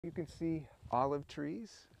You can see olive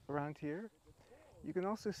trees around here. You can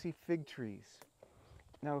also see fig trees.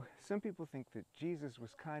 Now, some people think that Jesus was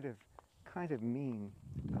kind of mean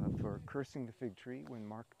for cursing the fig tree when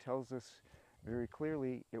Mark tells us very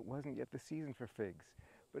clearly it wasn't yet the season for figs.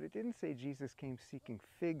 But it didn't say Jesus came seeking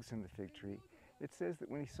figs in the fig tree. It says that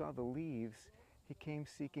when he saw the leaves, he came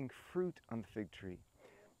seeking fruit on the fig tree.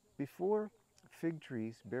 Before, fig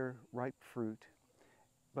trees bear ripe fruit,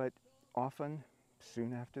 but often,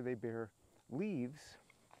 soon after they bear leaves,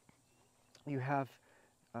 you have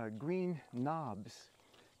green knobs,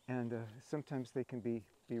 and sometimes they can be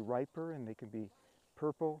riper and they can be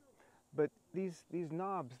purple. But these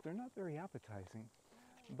knobs, they're not very appetizing,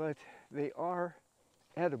 but they are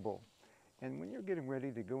edible. And when you're getting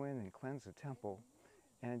ready to go in and cleanse the temple,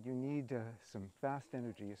 and you need some fast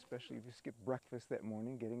energy, especially if you skip breakfast that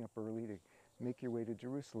morning, getting up early to make your way to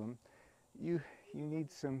Jerusalem, you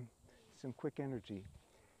need some quick energy.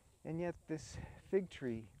 And yet this fig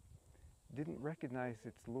tree didn't recognize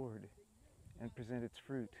its Lord and present its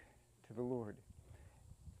fruit to the Lord.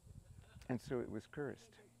 And so it was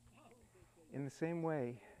cursed. In the same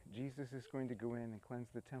way, Jesus is going to go in and cleanse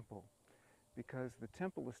the temple, because the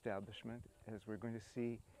temple establishment, as we're going to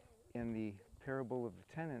see in the parable of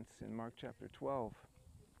the tenants in Mark chapter 12,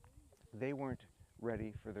 they weren't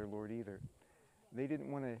ready for their Lord either. They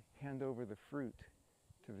didn't want to hand over the fruit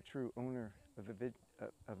to the true owner of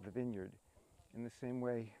the vineyard, in the same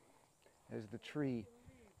way as the tree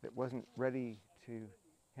that wasn't ready to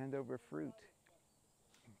hand over fruit.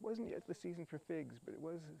 It wasn't yet the season for figs, but it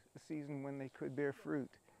was a season when they could bear fruit.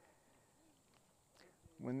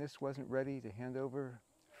 When this wasn't ready to hand over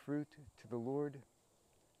fruit to the Lord,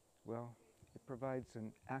 well, it provides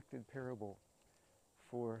an acted parable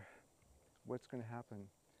for what's going to happen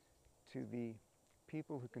to the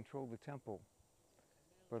people who control the temple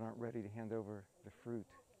but aren't ready to hand over the fruit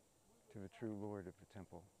to the true Lord of the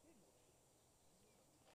temple.